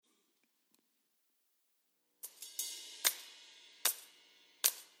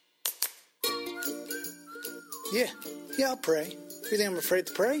Yeah, I'll pray. You think I'm afraid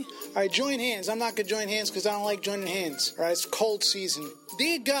to pray? All right, join hands. I'm not going to join hands because I don't like joining hands. All right, it's cold season.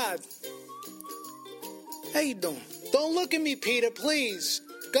 Dear God, how you doing? Don't look at me, Peter, please.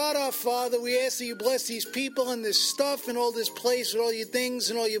 God our Father, we ask that you bless these people and this stuff and all this place with all your things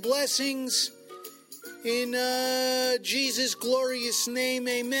and all your blessings. In Jesus' glorious name,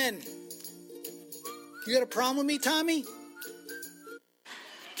 amen. You got a problem with me, Tommy?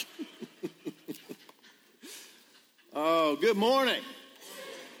 Oh, good morning.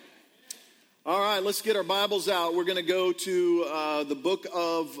 All right, let's get our Bibles out. We're going to go to the book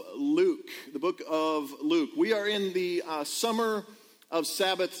of Luke. The book of Luke. We are in the Summer of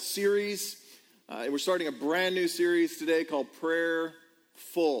Sabbath series. We're starting a brand new series today called Prayer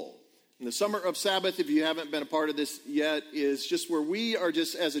Full. And the Summer of Sabbath, if you haven't been a part of this yet, is just where we are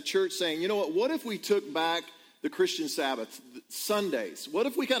just as a church saying, you know what if we took back the Christian Sabbath, Sundays? What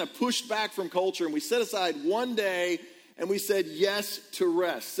if we kind of pushed back from culture and we set aside one day and we said yes to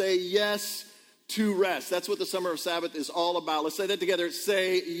rest? Say yes to rest. That's what the Summer of Sabbath is all about. Let's say that together.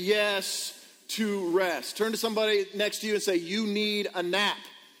 Say yes to rest. Turn to somebody next to you and say, you need a nap.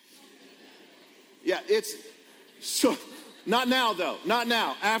 Yeah, it's so, not now though, not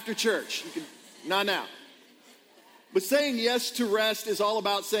now, after church. Not now. But saying yes to rest is all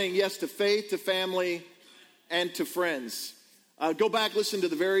about saying yes to faith, to family, and to friends. Go back, listen to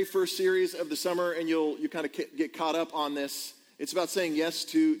the very first series of the summer, and you kind of get caught up on this. It's about saying yes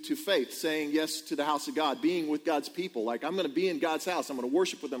to faith, saying yes to the house of God, being with God's people. Like, I'm going to be in God's house. I'm going to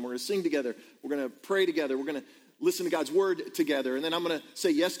worship with them. We're going to sing together. We're going to pray together. We're going to listen to God's word together. And then I'm going to say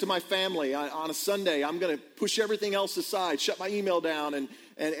yes to my family. On a Sunday, I'm going to push everything else aside, shut my email down,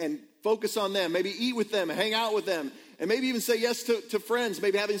 and focus on them. Maybe eat with them, hang out with them. And maybe even say yes to friends,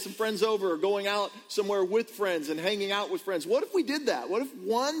 maybe having some friends over or going out somewhere with friends and hanging out with friends. What if we did that? What if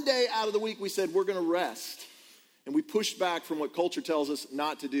one day out of the week we said we're going to rest? And we pushed back from what culture tells us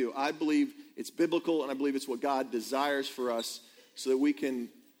not to do. I believe it's biblical, and I believe it's what God desires for us so that we can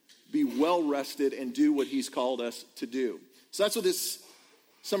be well rested and do what he's called us to do. So that's what this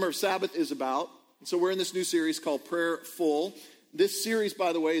Summer of Sabbath is about. And so we're in this new series called Prayer Full. This series,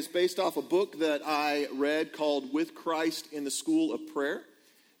 by the way, is based off a book that I read called With Christ in the School of Prayer.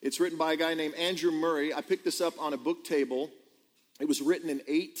 It's written by a guy named Andrew Murray. I picked this up on a book table. It was written in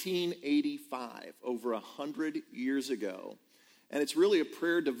 1885, over 100 years ago. And it's really a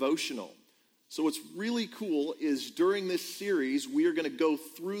prayer devotional. So what's really cool is during this series, we are going to go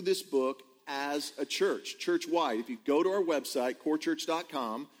through this book as a church, church-wide. If you go to our website,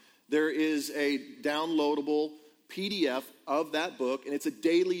 corechurch.com, there is a downloadable PDF of that book, and it's a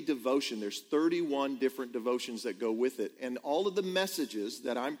daily devotion. There's 31 different devotions that go with it. And all of the messages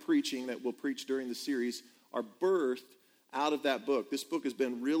that I'm preaching, that we'll preach during the series, are birthed out of that book. This book has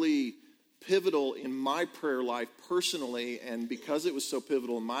been really pivotal in my prayer life personally, and because it was so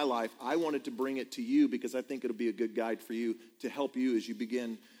pivotal in my life, I wanted to bring it to you because I think it'll be a good guide for you to help you as you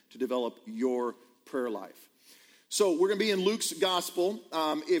begin to develop your prayer life. So we're going to be in Luke's gospel.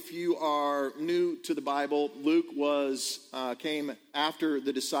 If you are new to the Bible, Luke came after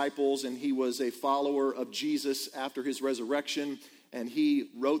the disciples, and he was a follower of Jesus after his resurrection, and he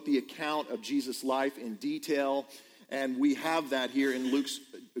wrote the account of Jesus' life in detail, and we have that here in Luke's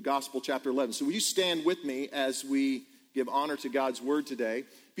gospel, chapter 11. So will you stand with me as we give honor to God's word today?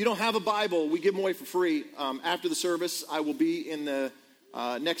 If you don't have a Bible, we give them away for free. After the service, I will be in the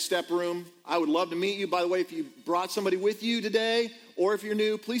Next Step room. I would love to meet you. By the way, if you brought somebody with you today, or if you're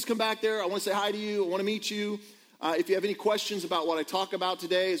new, please come back there. I want to say hi to you. I want to meet you. If you have any questions about what I talk about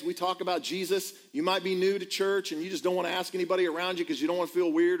today, as we talk about Jesus, you might be new to church and you just don't want to ask anybody around you because you don't want to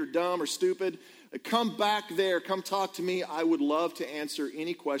feel weird or dumb or stupid. Come back there. Come talk to me. I would love to answer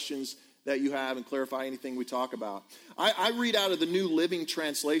any questions that you have and clarify anything we talk about. I read out of the New Living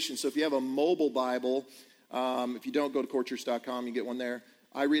Translation. So if you have a mobile Bible, if you don't, go to corechurch.com, you get one there.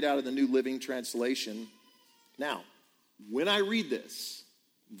 I read out of the New Living Translation. Now, when I read this,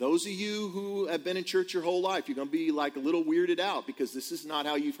 those of you who have been in church your whole life, you're going to be like a little weirded out because this is not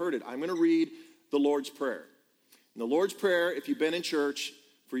how you've heard it. I'm going to read the Lord's Prayer. And the Lord's Prayer, if you've been in church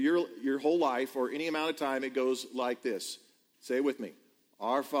for your whole life or any amount of time, it goes like this. Say it with me.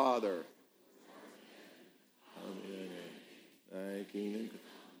 Our Father.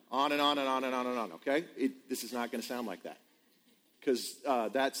 On and on and on and on and on, okay? This is not going to sound like that because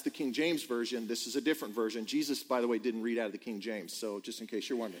that's the King James Version. This is a different version. Jesus, by the way, didn't read out of the King James, so just in case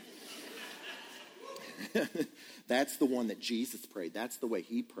you're wondering. That's the one that Jesus prayed. That's the way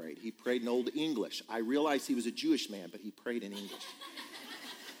he prayed. He prayed in Old English. I realized he was a Jewish man, but he prayed in English.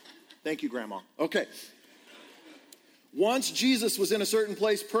 Thank you, Grandma. Okay. Once Jesus was in a certain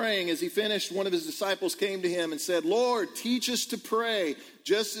place praying. As he finished, one of his disciples came to him and said, "Lord, teach us to pray,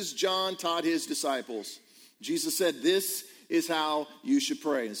 just as John taught his disciples." Jesus said, "This is how you should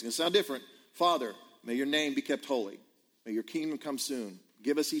pray." And it's going to sound different. "Father, may your name be kept holy. May your kingdom come soon.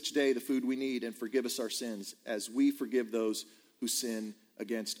 Give us each day the food we need, and forgive us our sins as we forgive those who sin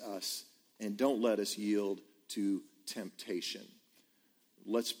against us. And don't let us yield to temptation."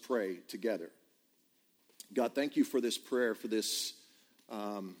 Let's pray together. God, thank you for this prayer, for this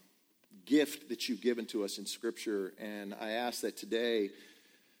gift that you've given to us in Scripture. And I ask that today,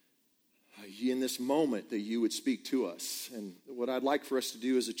 in this moment, that you would speak to us. And what I'd like for us to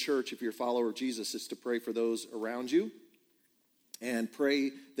do as a church, if you're a follower of Jesus, is to pray for those around you. And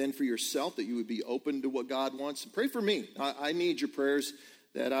pray then for yourself, that you would be open to what God wants. And pray for me. I need your prayers,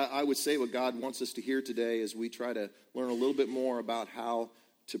 that I would say what God wants us to hear today as we try to learn a little bit more about how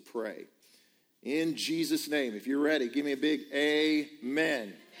to pray. In Jesus' name, if you're ready, give me a big amen.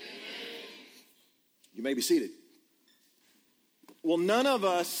 Amen. You may be seated. Well, none of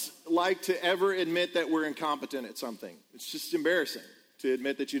us like to ever admit that we're incompetent at something. It's just embarrassing to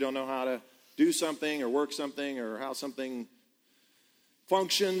admit that you don't know how to do something or work something or how something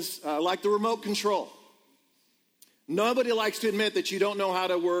functions, like the remote control. Nobody likes to admit that you don't know how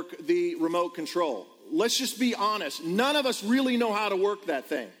to work the remote control. Let's just be honest. None of us really know how to work that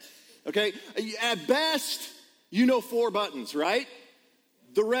thing. Okay? At best, you know 4 buttons, right?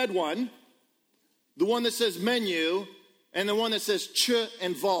 The red one, the one that says menu, and the one that says ch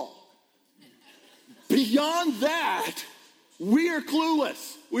and vol. Beyond that, we are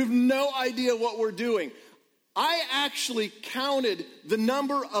clueless. We have no idea what we're doing. I actually counted the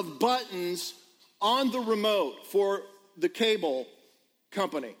number of buttons on the remote for the cable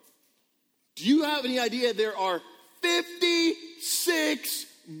company. Do you have any idea there are 56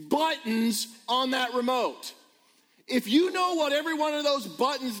 buttons on that remote? If you know what every one of those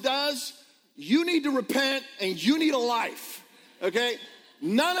buttons does, you need to repent and you need a life, okay?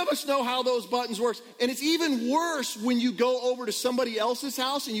 None of us know how those buttons work. And it's even worse when you go over to somebody else's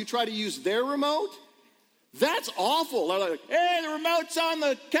house and you try to use their remote. That's awful. They're like, "Hey, the remote's on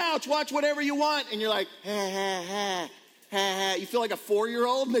the couch. Watch whatever you want." And you're like, "Ha, ha, ha, ha, ha." You feel like a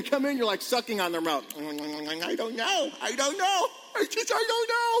 4-year-old, and they come in, you're like sucking on their remote. I don't know. I don't know.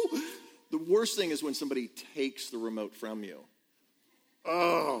 The worst thing is when somebody takes the remote from you.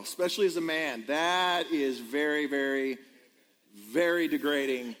 Oh, especially as a man. That is very, very, very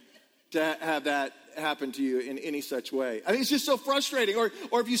degrading to have that happen to you in any such way. I mean, it's just so frustrating. Or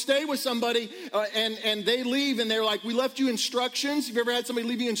if you stay with somebody and they leave and they're like, "We left you instructions." Have you ever had somebody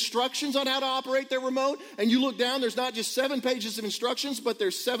leave you instructions on how to operate their remote? And you look down, there's not just 7 pages of instructions, but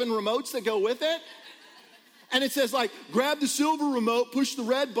there's 7 remotes that go with it. And it says, like, grab the silver remote, push the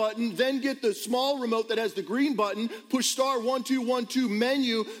red button, then get the small remote that has the green button, push star 1212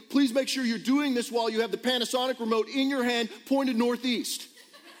 menu. Please make sure you're doing this while you have the Panasonic remote in your hand pointed northeast.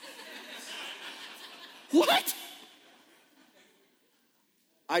 What?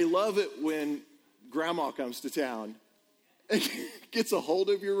 I love it when grandma comes to town and gets a hold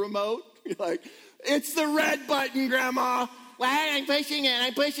of your remote. You're like, "It's the red button, Grandma." "Well, I'm pushing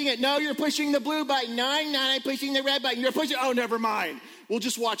it. No, you're pushing the blue button. No, I'm not. I'm pushing the red button. You're pushing." "Oh, never mind. We'll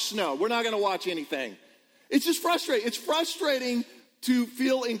just watch snow. We're not going to watch anything." It's just frustrating. It's frustrating to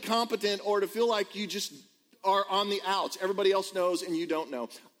feel incompetent or to feel like you just are on the outs. Everybody else knows and you don't know.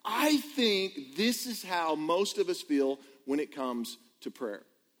 I think this is how most of us feel when it comes to prayer.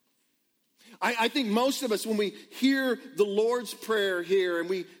 I think most of us, when we hear the Lord's Prayer here and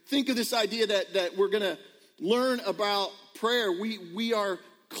we think of this idea that we're going to learn about prayer, we are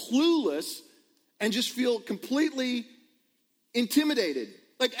clueless and just feel completely intimidated.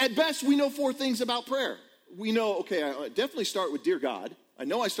 Like, at best, we know 4 things about prayer. We know, okay, I definitely start with "Dear God." I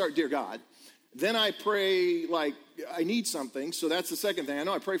know I start "Dear God." Then I pray like I need something, so that's the second thing. I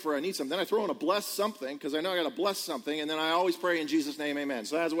know I pray for I need something. Then I throw in a bless something because I know I got to bless something, and then I always pray in Jesus' name, amen.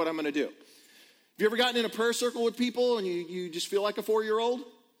 So that's what I'm going to do. Have you ever gotten in a prayer circle with people and you just feel like a 4-year-old?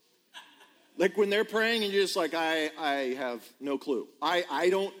 Like when they're praying and you're just like, I have no clue. I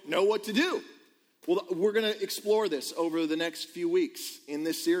don't know what to do. Well, we're going to explore this over the next few weeks in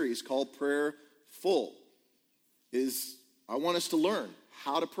this series called Prayer Full. I want us to learn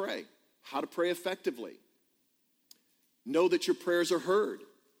how to pray effectively. Know that your prayers are heard.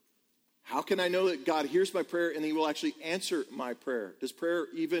 How can I know that God hears my prayer and He will actually answer my prayer? Does prayer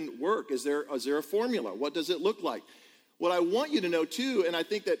even work? Is there a formula? What does it look like? What I want you to know too, and I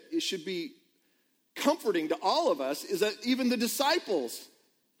think that it should be comforting to all of us, is that even the disciples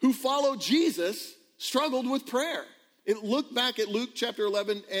who followed Jesus struggled with prayer. Look back at Luke chapter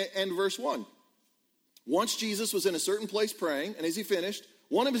 11 and verse 1. Once Jesus was in a certain place praying, and as he finished,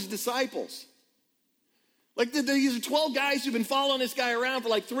 one of his disciples, like these are 12 guys who've been following this guy around for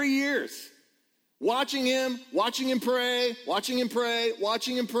like 3 years, watching him pray, watching him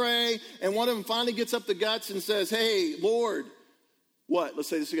pray, and one of them finally gets up the guts and says, hey, Lord, what? Let's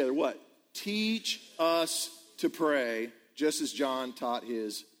say this together. What? Teach us to pray, just as John taught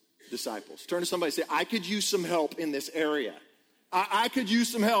his disciples. Turn to somebody and say, I could use some help in this area. I could use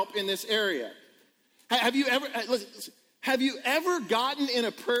some help in this area. Have you ever gotten in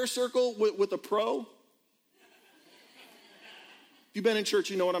a prayer circle with a pro? If you've been in church,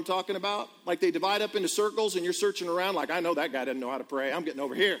 you know what I'm talking about. Like they divide up into circles and you're searching around like, I know that guy doesn't know how to pray. I'm getting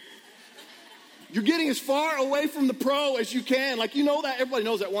over here. You're getting as far away from the pro as you can. Like, you know that. Everybody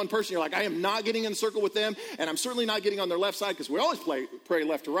knows that one person. You're like, I am not getting in the circle with them, and I'm certainly not getting on their left side because we always pray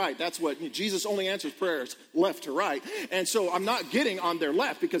left to right. That's what Jesus only answers prayers left to right. And so I'm not getting on their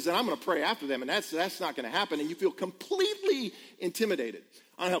left because then I'm going to pray after them, and that's not going to happen, and you feel completely intimidated.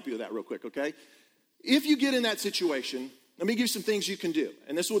 I'll help you with that real quick, okay? If you get in that situation, let me give you some things you can do,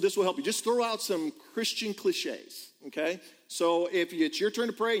 and this will help you. Just throw out some Christian cliches, okay? So if it's your turn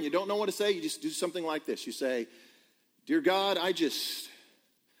to pray and you don't know what to say, you just do something like this. You say, Dear God, I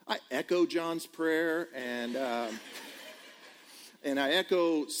echo John's prayer, and I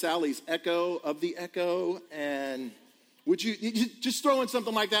echo Sally's echo of the echo, and would you just throw in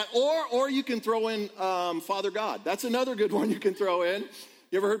something like that? Or you can throw in Father God. That's another good one you can throw in.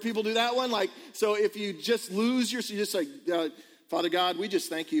 You ever heard people do that one? Like, so if you just lose you just like, Father God, we just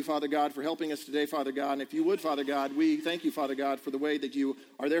thank you, Father God, for helping us today, Father God. And if you would, Father God, we thank you, Father God, for the way that you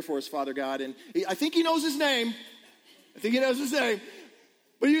are there for us, Father God. And I think he knows his name.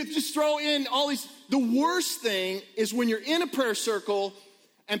 But you just throw in all these. The worst thing is when you're in a prayer circle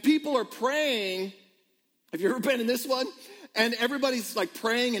and people are praying. Have you ever been in this one? And everybody's like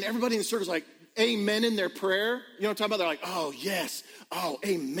praying and everybody in the circle is like, amen in their prayer. You know what I'm talking about? They're like, oh, yes. Oh,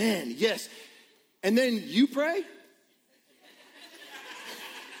 amen. Yes. And then you pray.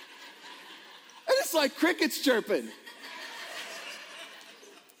 And it's like crickets chirping.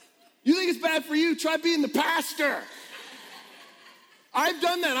 You think it's bad for you? Try being the pastor. I've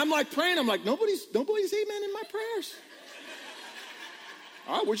done that. I'm like praying. I'm like, nobody's amen in my prayers.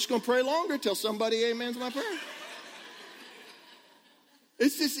 All right, we're just going to pray longer till somebody amens my prayer.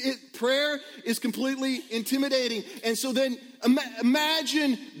 Prayer is completely intimidating. And so then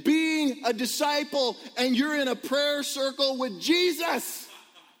imagine being a disciple and you're in a prayer circle with Jesus.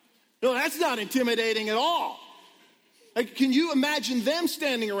 No, that's not intimidating at all. Like, can you imagine them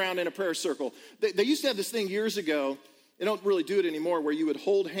standing around in a prayer circle? They used to have this thing years ago. They don't really do it anymore, where you would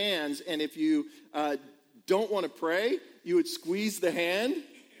hold hands, and if you don't want to pray, you would squeeze the hand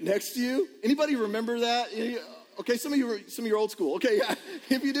next to you. Anybody remember that? Okay, some of you are old school. Okay, yeah.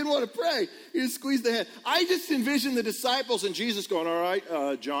 If you didn't want to pray, you just squeeze the hand. I just envision the disciples and Jesus going, all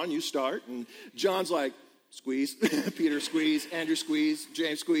right, John, you start. And John's like, squeeze. Peter, squeeze. Andrew, squeeze.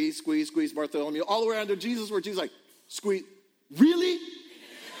 James, squeeze. Bartholomew. All around to Jesus, where Jesus is like, squeeze. Really?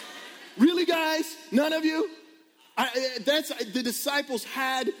 Really, guys? None of you? The disciples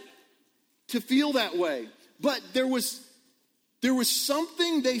had to feel that way. But there was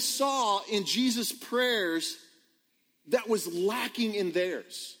something they saw in Jesus' prayers that was lacking in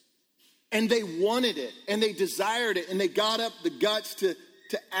theirs. And they wanted it, and they desired it, and they got up the guts to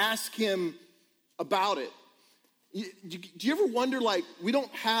ask him about it. Do you ever wonder, like, we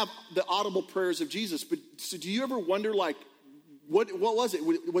don't have the audible prayers of Jesus, but so do you ever wonder, like, what was it?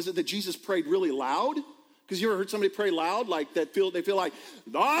 Was it that Jesus prayed really loud? Because you ever heard somebody pray loud, like they feel like,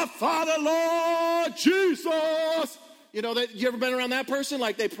 our Father, Lord Jesus. You know, you ever been around that person?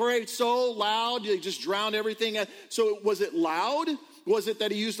 Like they prayed so loud, they just drowned everything. So was it loud? Was it that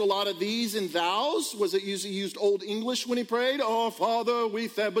he used a lot of these and thous? Was it he used Old English when he prayed? Oh, Father, we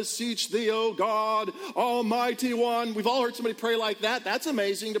beseech thee, O God, Almighty One. We've all heard somebody pray like that. That's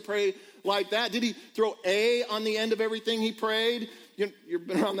amazing to pray like that. Did he throw A on the end of everything he prayed? You've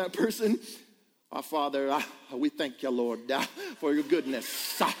been around that person? Our Father, we thank you, Lord, for your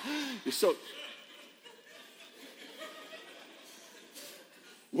goodness. You're so...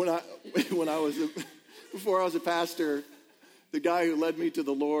 Before I was a pastor, the guy who led me to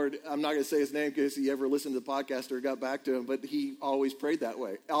the Lord, I'm not going to say his name because he ever listened to the podcast or got back to him, but he always prayed that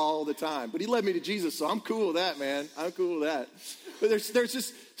way all the time. But he led me to Jesus, so I'm cool with that, man. I'm cool with that. But there's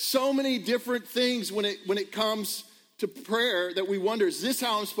just so many different things when it comes to prayer that we wonder, is this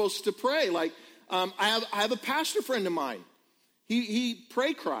how I'm supposed to pray? Like, I have a pastor friend of mine. He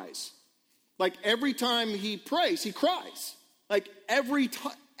cries. Like every time he prays, he cries. Like every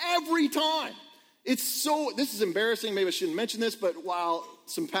time. It's so, this is embarrassing, maybe I shouldn't mention this, but while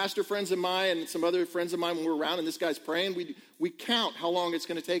some pastor friends of mine and some other friends of mine, when we're around and this guy's praying, we count how long it's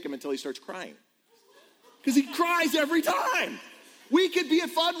going to take him until he starts crying. Because he cries every time. We could be at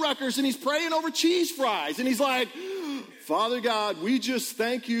Fuddruckers and he's praying over cheese fries. And he's like, Father God, we just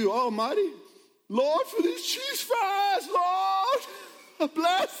thank you, Almighty Lord, for these cheese fries, Lord. The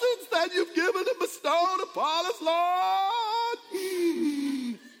blessings that you've given and bestowed upon us, Lord.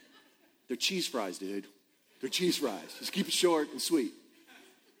 They're cheese fries, dude. They're cheese fries. Just keep it short and sweet.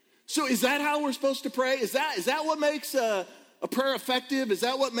 So is that how we're supposed to pray? Is that what makes a prayer effective? Is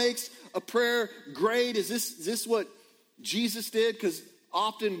that what makes a prayer great? Is this what Jesus did? Because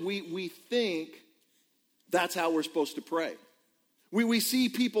often we think that's how we're supposed to pray. We see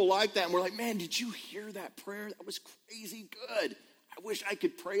people like that and we're like, man, did you hear that prayer? That was crazy good. I wish I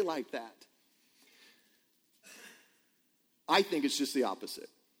could pray like that. I think it's just the opposite.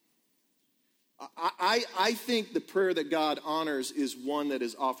 I think the prayer that God honors is one that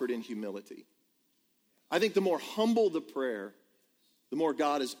is offered in humility. I think the more humble the prayer, the more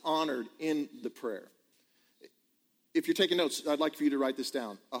God is honored in the prayer. If you're taking notes, I'd like for you to write this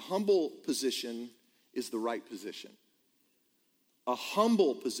down. A humble position is the right position. A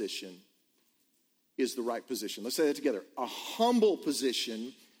humble position is the right position. Let's say that together. A humble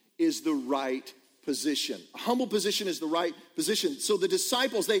position is the right position. A humble position is the right position. So the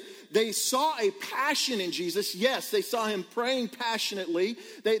disciples, they saw a passion in Jesus. Yes, they saw him praying passionately.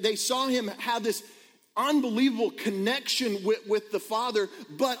 They saw him have this unbelievable connection with the Father.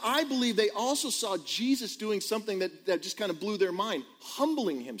 But I believe they also saw Jesus doing something that just kind of blew their mind,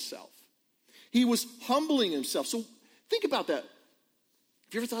 humbling himself. He was humbling himself. So think about that.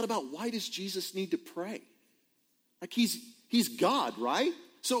 Have you ever thought about why does Jesus need to pray? Like he's God, right?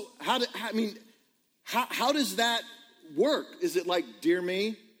 So how does that work? Is it like, dear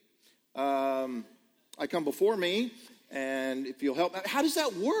me, I come before me, and if you'll help, how does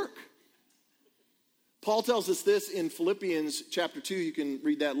that work? Paul tells us this in Philippians chapter 2. You can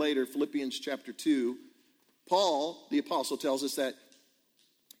read that later, Philippians chapter 2. Paul, the apostle, tells us that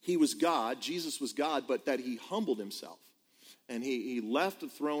he was God, Jesus was God, but that he humbled himself. And he left the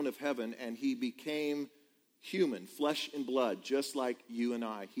throne of heaven and he became human, flesh and blood, just like you and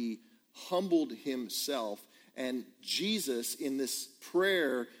I. He humbled himself. And Jesus, in this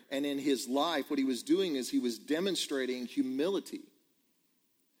prayer and in his life, what he was doing is he was demonstrating humility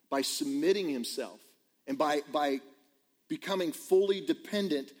by submitting himself and by becoming fully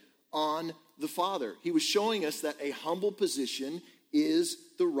dependent on the Father. He was showing us that a humble position is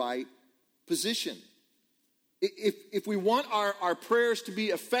the right position. If we want our prayers to be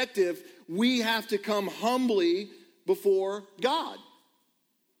effective, we have to come humbly before God.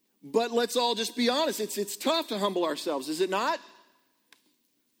 But let's all just be honest. It's tough to humble ourselves, is it not?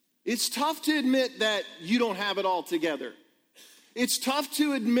 It's tough to admit that you don't have it all together. It's tough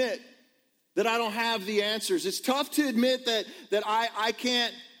to admit that I don't have the answers. It's tough to admit that I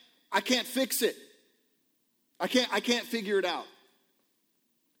can't fix it. I can't figure it out.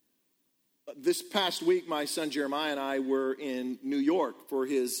 This past week, my son Jeremiah and I were in New York for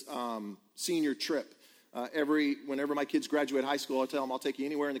his senior trip. Whenever my kids graduate high school, I tell them I'll take you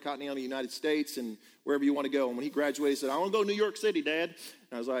anywhere in the continental United States and wherever you want to go. And when he graduated, he said, I want to go to New York City, Dad.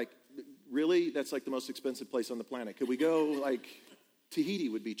 And I was like, really? That's like the most expensive place on the planet. Could we go, like, Tahiti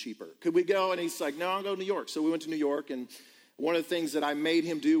would be cheaper. Could we go? And he's like, no, I'll go to New York. So we went to New York, and one of the things that I made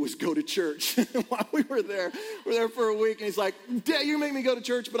him do was go to church while we were there. We were there for a week, and he's like, Dad, you make me go to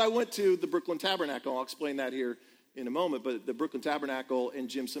church, but I went to the Brooklyn Tabernacle. I'll explain that here in a moment, but the Brooklyn Tabernacle and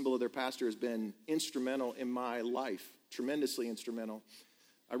Jim Cymbala, their pastor, has been instrumental in my life, tremendously instrumental.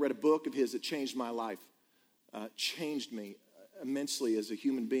 I read a book of his that changed my life, changed me immensely as a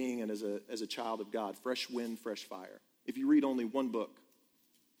human being and as a child of God. Fresh Wind, Fresh Fire. If you read only one book,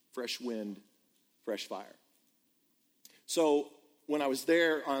 Fresh Wind, Fresh Fire. So when I was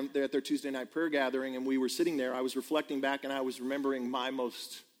there at their Tuesday night prayer gathering and we were sitting there, I was reflecting back and I was remembering my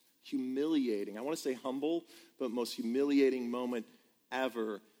most humiliating, I want to say humble, but most humiliating moment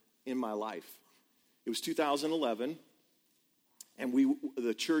ever in my life. It was 2011, and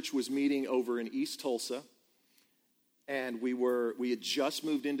the church was meeting over in East Tulsa, and we had just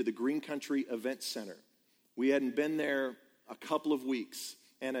moved into the Green Country Event Center. We hadn't been there a couple of weeks.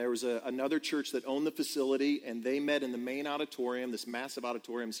 And there was another church that owned the facility, and they met in the main auditorium, this massive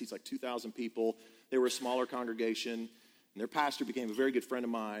auditorium, seats like 2,000 people. They were a smaller congregation, and their pastor became a very good friend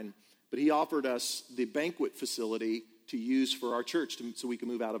of mine. But he offered us the banquet facility to use for our church so we could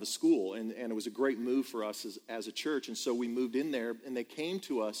move out of a school. And it was a great move for us as a church. And so we moved in there, and they came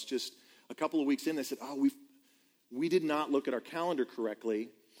to us just a couple of weeks in. They said, we did not look at our calendar correctly.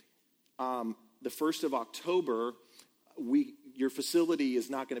 The 1st of October, your facility is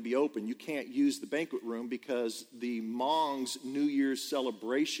not going to be open. You can't use the banquet room because the Hmong's New Year's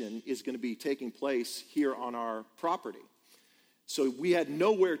celebration is going to be taking place here on our property. So we had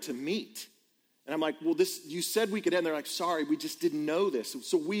nowhere to meet. And I'm like, well, you said we could end. They're like, sorry, we just didn't know this.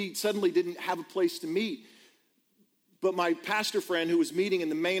 So we suddenly didn't have a place to meet. But my pastor friend who was meeting in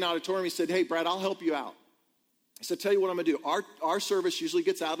the main auditorium, he said, hey, Brad, I'll help you out. I said, tell you what I'm going to do. Our service usually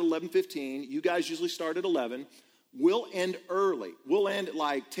gets out at 11:15. You guys usually start at 11. We'll end early. We'll end at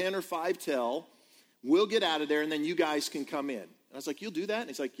like 10 or 5 till. We'll get out of there, and then you guys can come in. And I was like, you'll do that? And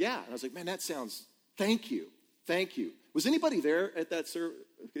he's like, yeah. And I was like, man, that sounds, thank you. Thank you. Was anybody there at that service?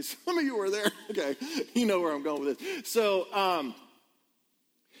 Okay, some of you were there. Okay, you know where I'm going with this.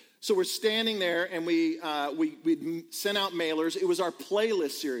 So we're standing there, and we sent out mailers. It was our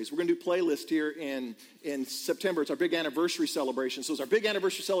playlist series. We're going to do playlist here in September. It's our big anniversary celebration. So it's our big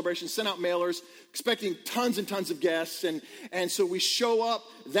anniversary celebration. Sent out mailers, expecting tons and tons of guests. And so we show up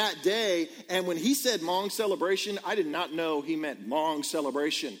that day, and when he said Hmong celebration, I did not know he meant Hmong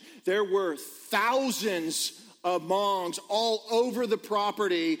celebration. There were thousands of Hmongs all over the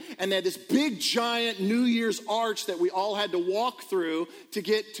property, and they had this big giant New Year's arch that we all had to walk through to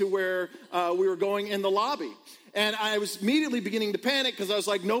get to where we were going in the lobby. And I was immediately beginning to panic because I was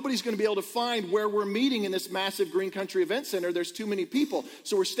like, nobody's going to be able to find where we're meeting in this massive Green Country Event Center. There's too many people.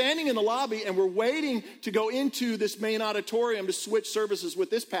 So we're standing in the lobby and we're waiting to go into this main auditorium to switch services with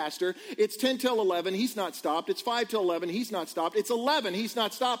this pastor. It's 10 till 11. He's not stopped. It's 5 till 11. He's not stopped. It's 11. He's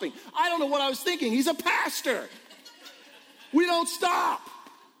not stopping. I don't know what I was thinking. He's a pastor. We don't stop.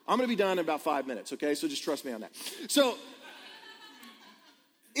 I'm going to be done in about 5 minutes, okay? So just trust me on that. So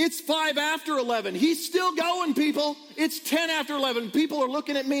it's 5 after 11. He's still going, people. It's 10 after 11. People are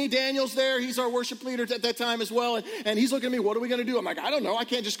looking at me. Daniel's there. He's our worship leader at that time as well. And he's looking at me. What are we going to do? I'm like, I don't know. I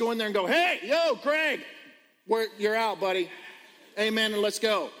can't just go in there and go, hey, yo, Craig, you're out, buddy. Amen, and let's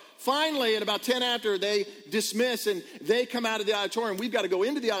go. Finally, at about 10 after, they dismiss and they come out of the auditorium. We've got to go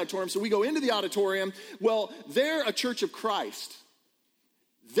into the auditorium. So we go into the auditorium. Well, they're a Church of Christ.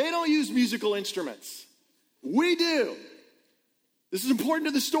 They don't use musical instruments. We do. This is important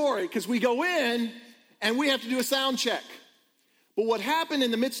to the story because we go in and we have to do a sound check. But what happened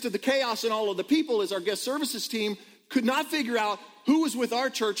in the midst of the chaos and all of the people is our guest services team could not figure out who was with our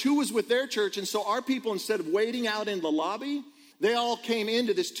church, who was with their church. And so our people, instead of waiting out in the lobby, they all came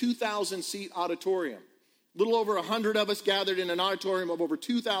into this 2,000-seat auditorium. A little over 100 of us gathered in an auditorium of over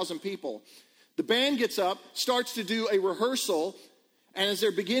 2,000 people. The band gets up, starts to do a rehearsal. And as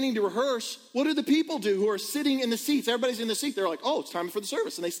they're beginning to rehearse, what do the people do who are sitting in the seats? Everybody's in the seat. They're like, oh, it's time for the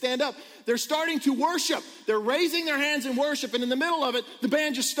service. And they stand up. They're starting to worship. They're raising their hands in worship. And in the middle of it, the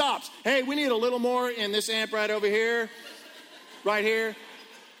band just stops. Hey, we need a little more in this amp right over here. Right here.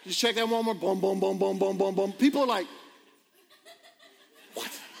 Just check that one more. Boom, boom, boom, boom, boom, boom, boom. People are like,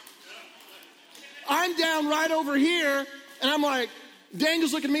 what? I'm down right over here. And I'm like,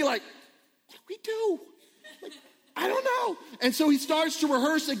 Daniel's looking at me like, what do we do? I don't know. And so he starts to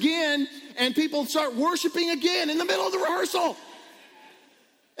rehearse again, and people start worshiping again in the middle of the rehearsal.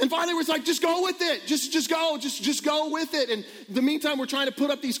 And finally, it's like, just go with it. Just go with it. And in the meantime, we're trying to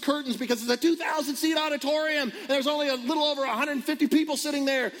put up these curtains because it's a 2,000-seat auditorium, and there's only a little over 150 people sitting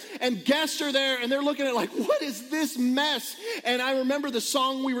there, and guests are there, and they're looking at it like, what is this mess? And I remember the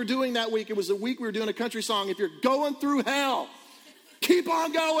song we were doing that week. It was a week we were doing a country song. If you're going through hell, keep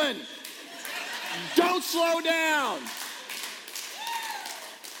on going. Don't slow down.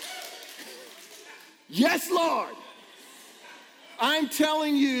 Yes, Lord. I'm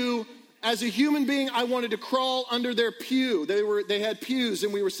telling you, as a human being, I wanted to crawl under their pew. They had pews,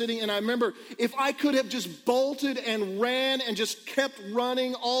 and we were sitting, and I remember if I could have just bolted and ran and just kept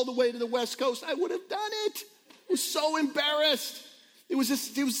running all the way to the West Coast, I would have done it. I was so embarrassed. It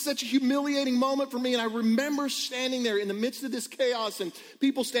was such a humiliating moment for me, and I remember standing there in the midst of this chaos and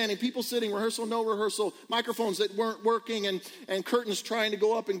people standing, people sitting, rehearsal, no rehearsal, microphones that weren't working, and curtains trying to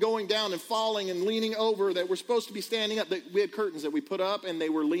go up and going down and falling and leaning over that were supposed to be standing up. We had curtains that we put up, and they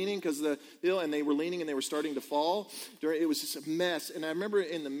were leaning and they were leaning and they were starting to fall. It was just a mess, and I remember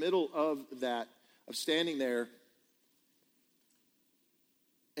in the middle of that, of standing there,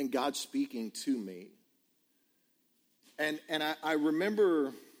 and God speaking to me. And I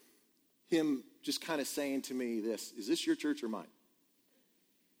remember him just kind of saying to me this, is this your church or mine?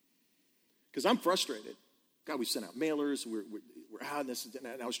 Because I'm frustrated. God, we sent out mailers, we're out in this,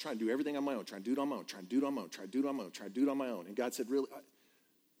 and I was trying to do everything on my own, trying to do it on my own, trying to do it on my own, trying to do it on my own, trying to do it on my own. And God said, really,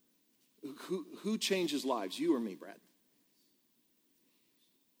 who changes lives, you or me, Brad?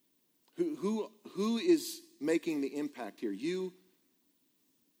 Who is making the impact here, you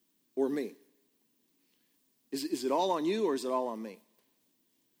or me? Is it all on you or is it all on me?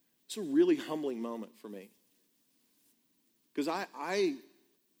 It's a really humbling moment for me. Because I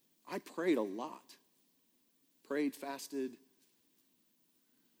prayed a lot. Prayed, fasted.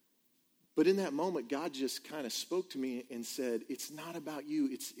 But in that moment, God just kind of spoke to me and said, it's not about you,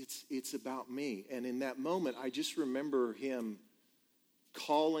 it's about me. And in that moment, I just remember him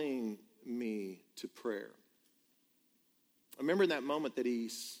calling me to prayer. I remember in that moment that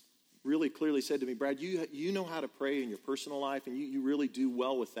he really clearly said to me, Brad, you know how to pray in your personal life, and you really do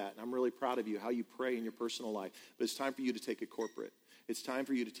well with that. And I'm really proud of you, how you pray in your personal life. But it's time for you to take it corporate. It's time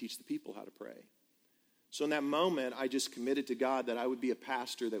for you to teach the people how to pray. So in that moment, I just committed to God that I would be a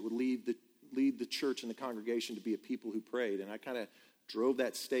pastor that would lead the church and the congregation to be a people who prayed. And I kind of drove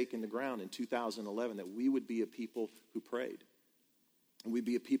that stake in the ground in 2011 that we would be a people who prayed. And we'd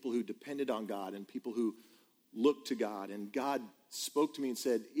be a people who depended on God and people who looked to God. And God spoke to me and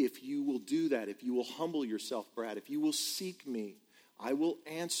said, if you will do that, if you will humble yourself, Brad, if you will seek me, I will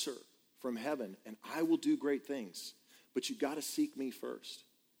answer from heaven and I will do great things. But you've got to seek me first.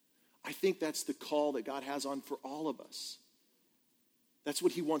 I think that's the call that God has on for all of us. That's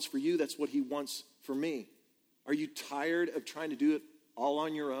what he wants for you. That's what he wants for me. Are you tired of trying to do it all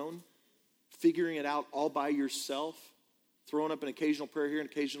on your own? Figuring it out all by yourself? Throwing up an occasional prayer here, an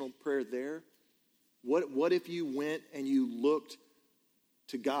occasional prayer there? What if you went and you looked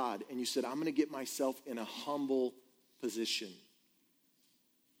to God and you said, I'm going to get myself in a humble position?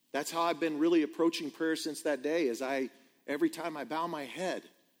 That's how I've been really approaching prayer since that day, as every time I bow my head,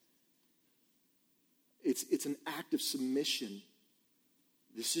 it's an act of submission.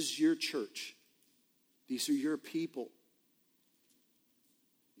 This is your church. These are your people.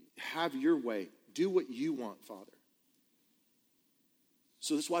 Have your way. Do what you want, Father.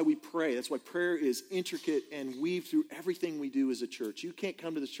 So that's why we pray. That's why prayer is intricate and weaved through everything we do as a church. You can't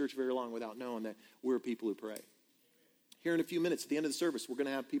come to this church very long without knowing that we're people who pray. Here in a few minutes, at the end of the service, we're going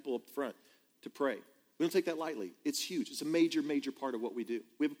to have people up front to pray. We don't take that lightly. It's huge. It's a major, major part of what we do.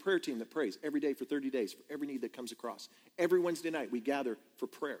 We have a prayer team that prays every day for 30 days for every need that comes across. Every Wednesday night, we gather for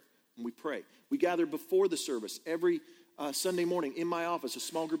prayer and we pray. We gather before the service. Every Sunday morning in my office, a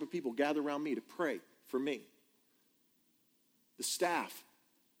small group of people gather around me to pray for me. The staff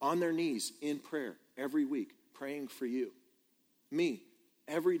on their knees in prayer every week, praying for you. Me,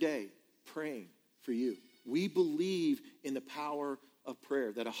 every day, praying for you. We believe in the power of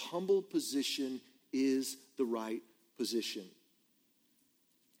prayer, that a humble position is the right position.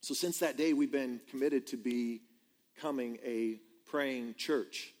 So since that day, we've been committed to becoming a praying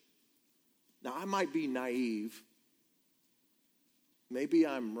church. Now, I might be naive. Maybe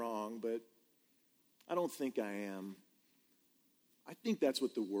I'm wrong, but I don't think I am. I think that's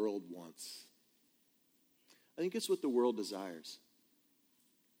what the world wants. I think it's what the world desires.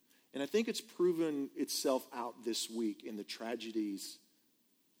 And I think it's proven itself out this week in the tragedies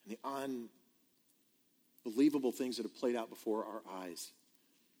and the unbelievable things that have played out before our eyes.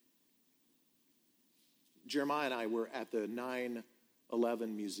 Jeremiah and I were at the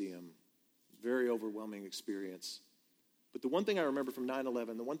 9/11 Museum. Very overwhelming experience. But the one thing I remember from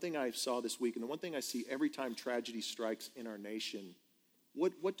 9/11, the one thing I saw this week, and the one thing I see every time tragedy strikes in our nation,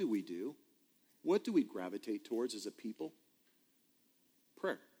 what do we do? What do we gravitate towards as a people?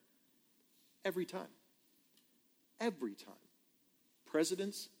 Prayer. Every time. Every time.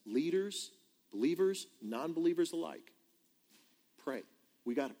 Presidents, leaders, believers, non-believers alike. Pray.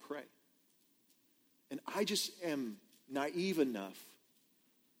 We got to pray. And I just am naive enough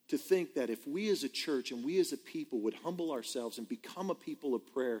to think that if we as a church and we as a people would humble ourselves and become a people of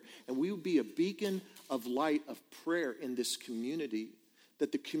prayer, and we would be a beacon of light of prayer in this community,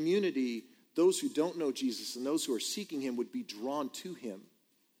 that the community, those who don't know Jesus and those who are seeking him, would be drawn to him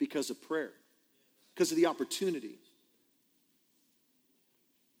because of prayer, because of the opportunity.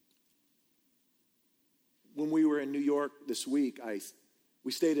 When we were in New York this week,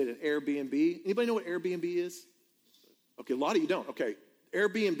 we stayed at an Airbnb. Anybody know what Airbnb is? Okay, a lot of you don't. Okay.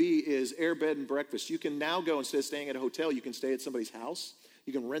 Airbnb is air, bed, and breakfast. You can now go, instead of staying at a hotel, you can stay at somebody's house.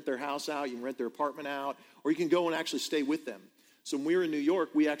 You can rent their house out, you can rent their apartment out, or you can go and actually stay with them. So when we were in New York,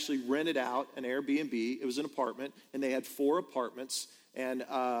 we actually rented out an Airbnb. It was an apartment, and they had 4 apartments, and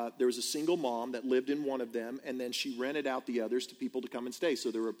there was a single mom that lived in one of them, and then she rented out the others to people to come and stay. So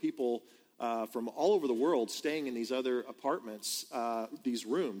there were people from all over the world staying in these other apartments, these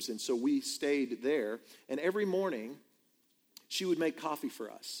rooms, and so we stayed there, and every morning, she would make coffee for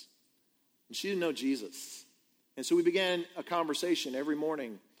us. And she didn't know Jesus. And so we began a conversation every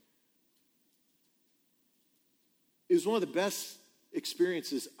morning. It was one of the best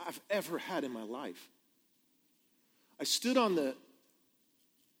experiences I've ever had in my life. I stood on the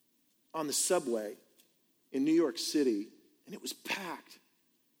subway in New York City, and it was packed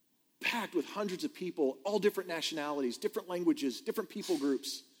with hundreds of people, all different nationalities, different languages, different people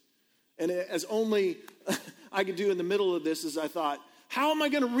groups. And as only I could do in the middle of this is I thought, how am I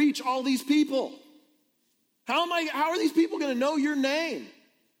going to reach all these people? How are these people going to know your name?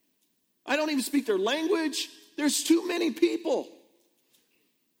 I don't even speak their language. There's too many people.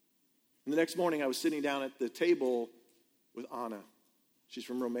 And the next morning I was sitting down at the table with Anna. She's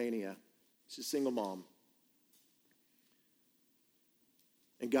from Romania. She's a single mom.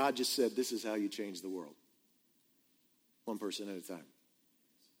 And God just said, this is how you change the world. One person at a time.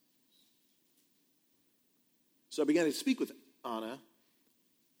 So I began to speak with Anna,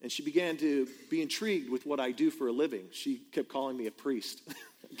 and she began to be intrigued with what I do for a living. She kept calling me a priest.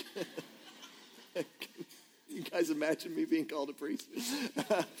 You guys imagine me being called a priest?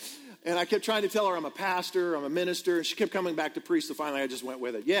 And I kept trying to tell her I'm a pastor, I'm a minister, and she kept coming back to priest, so finally I just went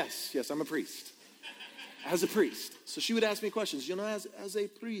with it. Yes, I'm a priest. As a priest. So she would ask me questions. As a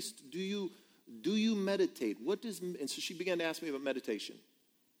priest, do you meditate? And so she began to ask me about meditation.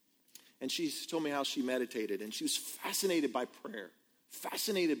 And she told me how she meditated, and she was fascinated by prayer,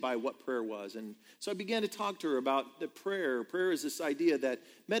 fascinated by what prayer was. And so I began to talk to her about the prayer. Prayer is this idea that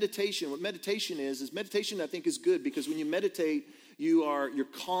what meditation is meditation I think is good, because when you meditate, you're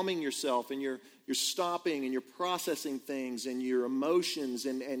calming yourself, and you're stopping, and you're processing things and your emotions,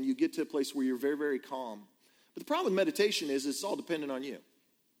 and you get to a place where you're very, very calm. But the problem with meditation is it's all dependent on you.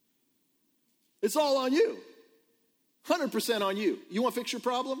 It's all on you. 100% on you. You want to fix your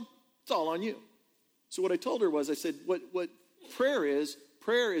problem? It's all on you. So what I told her was, I said, what prayer is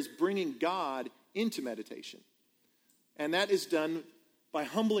bringing God into meditation. And that is done by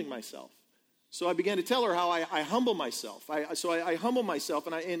humbling myself. So I began to tell her how I humble myself. I humble myself,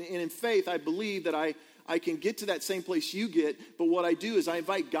 and in faith, I believe that I can get to that same place you get, but what I do is I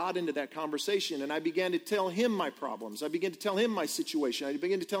invite God into that conversation, and I began to tell him my problems. I began to tell him my situation. I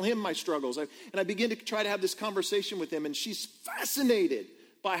began to tell him my struggles, and I began to try to have this conversation with him, and she's fascinated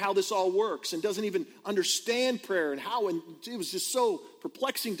by how this all works and doesn't even understand prayer and it was just so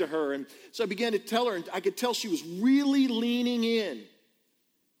perplexing to her. And so I began to tell her, and I could tell she was really leaning in.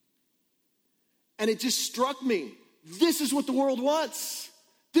 And it just struck me. This is what the world wants.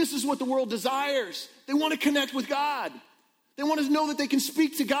 This is what the world desires. They want to connect with God. They want to know that they can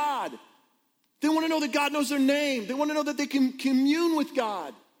speak to God. They want to know that God knows their name. They want to know that they can commune with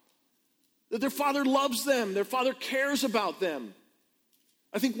God. That their Father loves them. Their Father cares about them.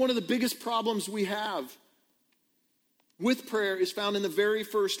 I think one of the biggest problems we have with prayer is found in the very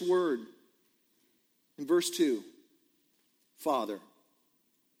first word. In verse 2, Father.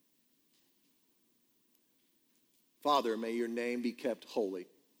 Father, may your name be kept holy.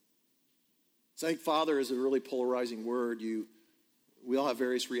 So I think Father is a really polarizing word. We all have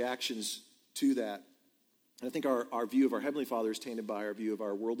various reactions to that. And I think our view of our Heavenly Father is tainted by our view of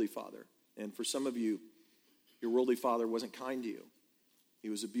our worldly father. And for some of you, your worldly father wasn't kind to you. He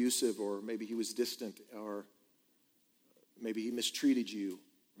was abusive, or maybe he was distant, or maybe he mistreated you.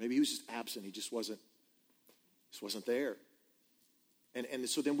 Maybe he was just absent. He just wasn't there. And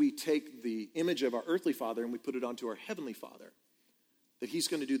so then we take the image of our earthly father and we put it onto our heavenly Father, that he's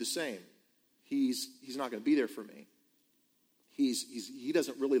going to do the same. He's not going to be there for me. He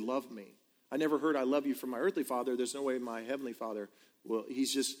doesn't really love me. I never heard I love you from my earthly father. There's no way my heavenly Father, well,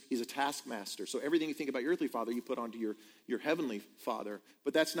 he's a taskmaster. So everything you think about your earthly father, you put onto your heavenly Father.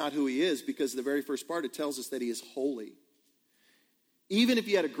 But that's not who he is, because the very first part, it tells us that he is holy. Even if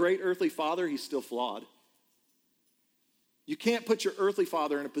you had a great earthly father, he's still flawed. You can't put your earthly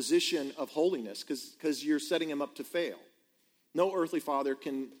father in a position of holiness because you're setting him up to fail. No earthly father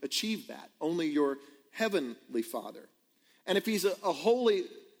can achieve that. Only your heavenly Father. And if he's a holy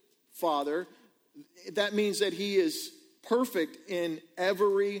Father, that means that he is perfect in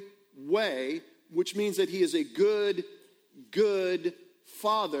every way, which means that he is a good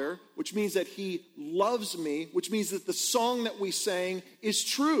Father, which means that he loves me, which means that the song that we sang is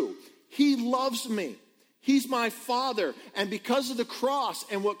true. He loves me. He's my Father. And because of the cross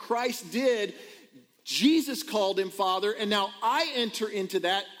and what Christ did, Jesus called him Father, and now I enter into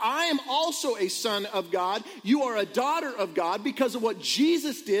that. I am also a son of God. You are a daughter of God because of what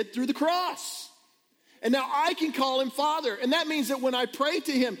Jesus did through the cross. And now I can call him Father. And that means that when I pray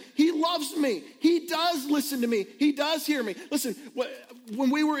to him, he loves me. He does listen to me. He does hear me. Listen, when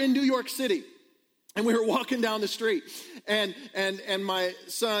we were in New York City, and we were walking down the street, and my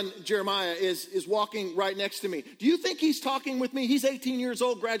son Jeremiah is walking right next to me. Do you think he's talking with me? He's 18 years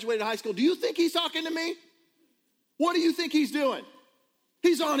old, graduated high school. Do you think he's talking to me? What do you think he's doing?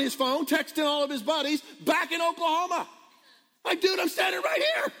 He's on his phone, texting all of his buddies back in Oklahoma. Like, dude, I'm standing right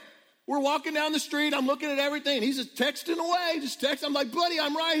here. We're walking down the street. I'm looking at everything. And he's just texting away, just texting. I'm like, buddy,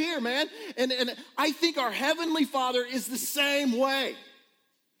 I'm right here, man. And I think our Heavenly Father is the same way.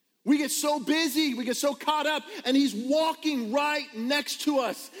 We get so busy, we get so caught up, and he's walking right next to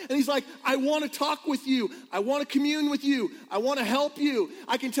us. And he's like, I want to talk with you. I want to commune with you. I want to help you.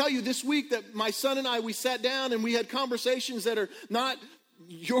 I can tell you this week that my son and I, we sat down and we had conversations that are not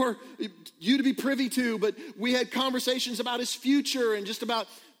you to be privy to, but we had conversations about his future and just about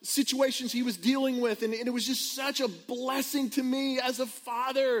situations he was dealing with. And it was just such a blessing to me as a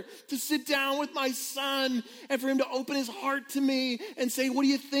father to sit down with my son and for him to open his heart to me and say, what do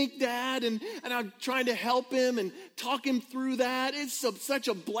you think, Dad? And I'm trying to help him and talk him through that. It's such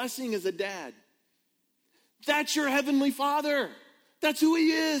a blessing as a dad. That's your Heavenly Father. That's who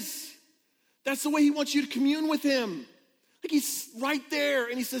he is. That's the way he wants you to commune with him. Like he's right there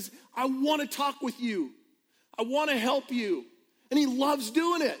and he says, I want to talk with you. I want to help you. And he loves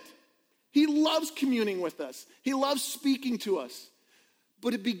doing it. He loves communing with us. He loves speaking to us.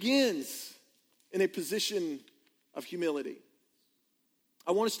 But it begins in a position of humility.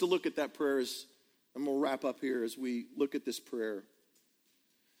 I want us to look at that prayer as, and we'll wrap up here as we look at this prayer.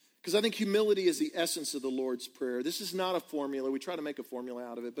 Because I think humility is the essence of the Lord's Prayer. This is not a formula. We try to make a formula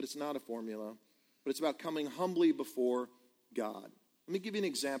out of it, but it's not a formula. But it's about coming humbly before God. Let me give you an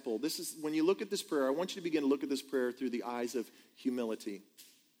example. This is when you look at this prayer, I want you to begin to look at this prayer through the eyes of humility.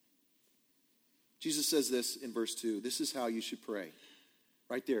 Jesus says this in verse 2. This is how you should pray.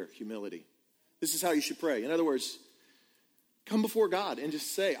 Right there, humility. This is how you should pray. In other words, come before God and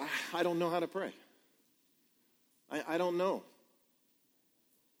just say, I don't know how to pray. I don't know.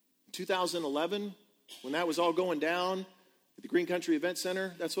 2011, when that was all going down, at the Green Country Event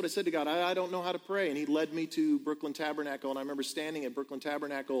Center, that's what I said to God. I don't know how to pray. And he led me to Brooklyn Tabernacle. And I remember standing at Brooklyn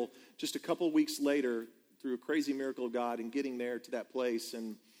Tabernacle just a couple weeks later through a crazy miracle of God and getting there to that place.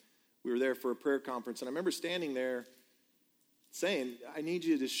 And we were there for a prayer conference. And I remember standing there saying, I need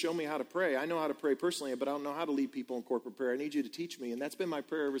you to show me how to pray. I know how to pray personally, but I don't know how to lead people in corporate prayer. I need you to teach me. And that's been my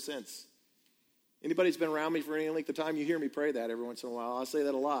prayer ever since. Anybody who's been around me for any length of time, you hear me pray that every once in a while. I say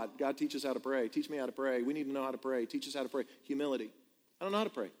that a lot. God, teach us how to pray. Teach me how to pray. We need to know how to pray. Teach us how to pray. Humility. I don't know how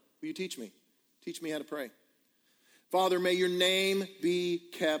to pray. Will you teach me? Teach me how to pray. Father, may your name be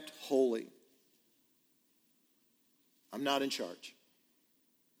kept holy. I'm not in charge.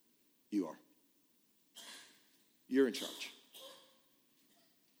 You are. You're in charge.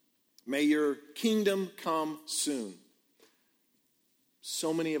 May your kingdom come soon.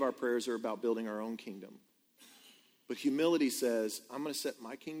 So many of our prayers are about building our own kingdom. But humility says, I'm going to set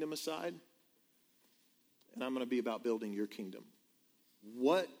my kingdom aside, and I'm going to be about building your kingdom.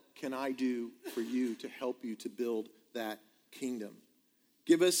 What can I do for you to help you to build that kingdom?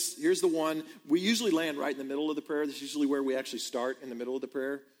 Here's the one. We usually land right in the middle of the prayer. This is usually where we actually start, in the middle of the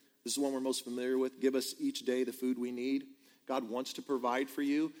prayer. This is the one we're most familiar with. Give us each day the food we need. God wants to provide for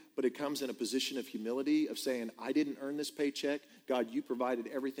you, but it comes in a position of humility, of saying, I didn't earn this paycheck. God, you provided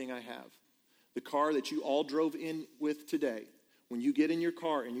everything I have. The car that you all drove in with today, when you get in your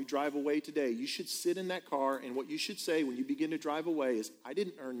car and you drive away today, you should sit in that car, and what you should say when you begin to drive away is, I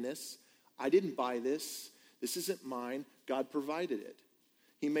didn't earn this. I didn't buy this. This isn't mine. God provided it.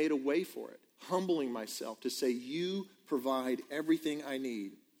 He made a way for it, humbling myself to say, you provide everything I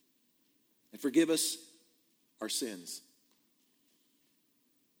need. And forgive us our sins.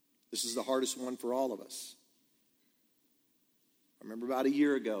 This is the hardest one for all of us. I remember about a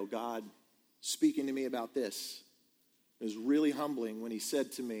year ago, God speaking to me about this. It was really humbling when he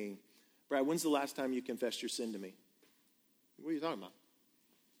said to me, Brad, when's the last time you confessed your sin to me? What are you talking about?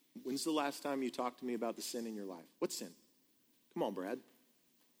 When's the last time you talked to me about the sin in your life? What sin? Come on, Brad.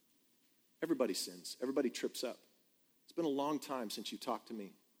 Everybody sins. Everybody trips up. It's been a long time since you talked to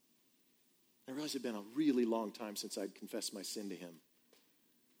me. I realized it had been a really long time since I'd confessed my sin to him.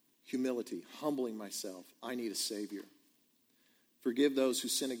 Humility, humbling myself. I need a Savior. Forgive those who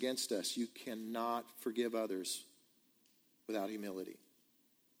sin against us. You cannot forgive others without humility.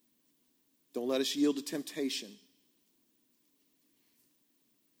 Don't let us yield to temptation.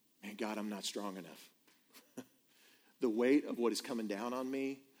 Man, God, I'm not strong enough. The weight of what is coming down on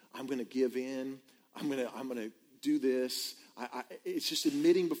me, I'm going to give in. I'm going to do this. It's just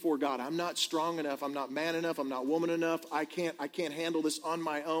admitting before God, I'm not strong enough. I'm not man enough. I'm not woman enough. I can't handle this on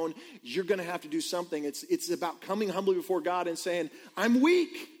my own. You're going to have to do something. It's about coming humbly before God and saying, I'm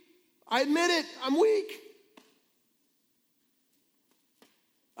weak. I admit it. I'm weak.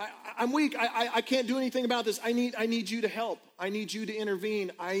 I'm weak. I can't do anything about this. I need you to help. I need you to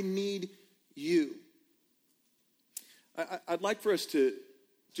intervene. I need you. I'd like for us to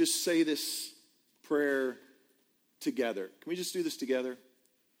just say this prayer together. Can we just do this together?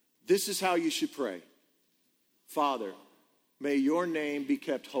 This is how you should pray. Father, may your name be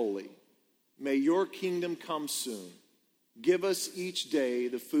kept holy. May your kingdom come soon. Give us each day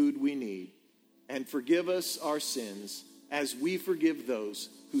the food we need, and forgive us our sins as we forgive those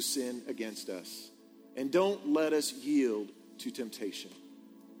who sin against us. And don't let us yield to temptation.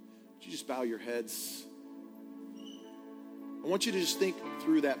 Would you just bow your heads? I want you to just think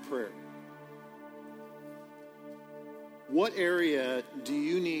through that prayer. What area do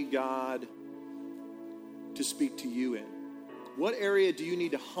you need God to speak to you in? What area do you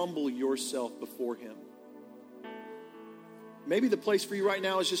need to humble yourself before him? Maybe the place for you right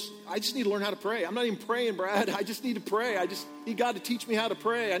now is I just need to learn how to pray. I'm not even praying, Brad. I just need to pray. I just need God to teach me how to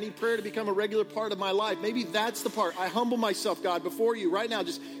pray. I need prayer to become a regular part of my life. Maybe that's the part. I humble myself, God, before you right now.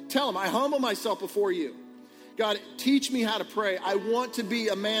 Just tell him, I humble myself before you. God, teach me how to pray. I want to be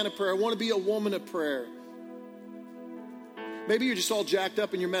a man of prayer. I want to be a woman of prayer. Maybe you're just all jacked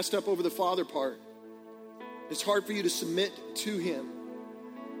up and you're messed up over the Father part. It's hard for you to submit to him.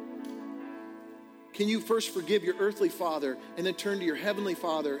 Can you first forgive your earthly father and then turn to your heavenly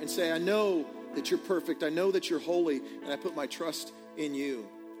Father and say, I know that you're perfect. I know that you're holy, and I put my trust in you.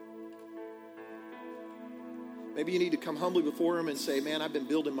 Maybe you need to come humbly before him and say, man, I've been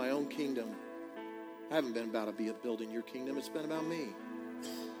building my own kingdom. I haven't been about building your kingdom. It's been about me.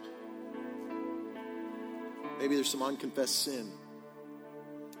 Maybe there's some unconfessed sin.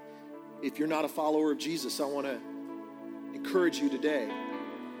 If you're not a follower of Jesus, I want to encourage you today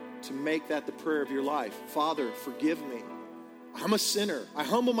to make that the prayer of your life. Father, forgive me. I'm a sinner. I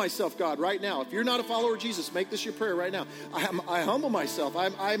humble myself, God, right now. If you're not a follower of Jesus, make this your prayer right now. I humble myself.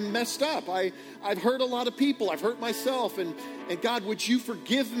 I'm messed up. I've hurt a lot of people. I've hurt myself. And God, would you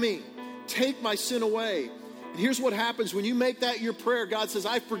forgive me? Take my sin away. And here's what happens when you make that your prayer. God says,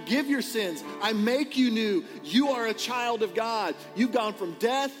 I forgive your sins. I make you new. You are a child of God. You've gone from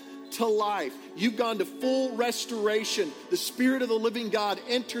death to life. You've gone to full restoration. The Spirit of the living God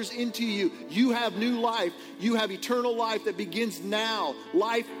enters into you. You have new life. You have eternal life that begins now.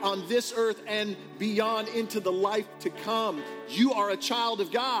 Life on this earth and beyond into the life to come. You are a child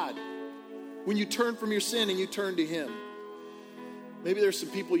of God when you turn from your sin and you turn to him. Maybe there's some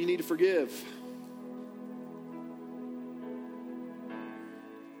people you need to forgive.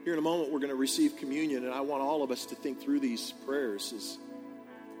 Here in a moment, we're going to receive communion, and I want all of us to think through these prayers.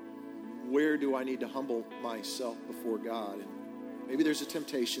 Where do I need to humble myself before God? And maybe there's a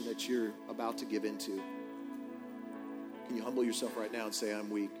temptation that you're about to give into. Can you humble yourself right now and say, I'm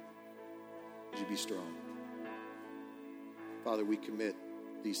weak? Would you be strong? Father, we commit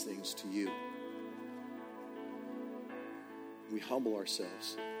these things to you. We humble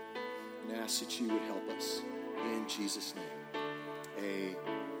ourselves and ask that you would help us. In Jesus' name,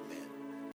 amen.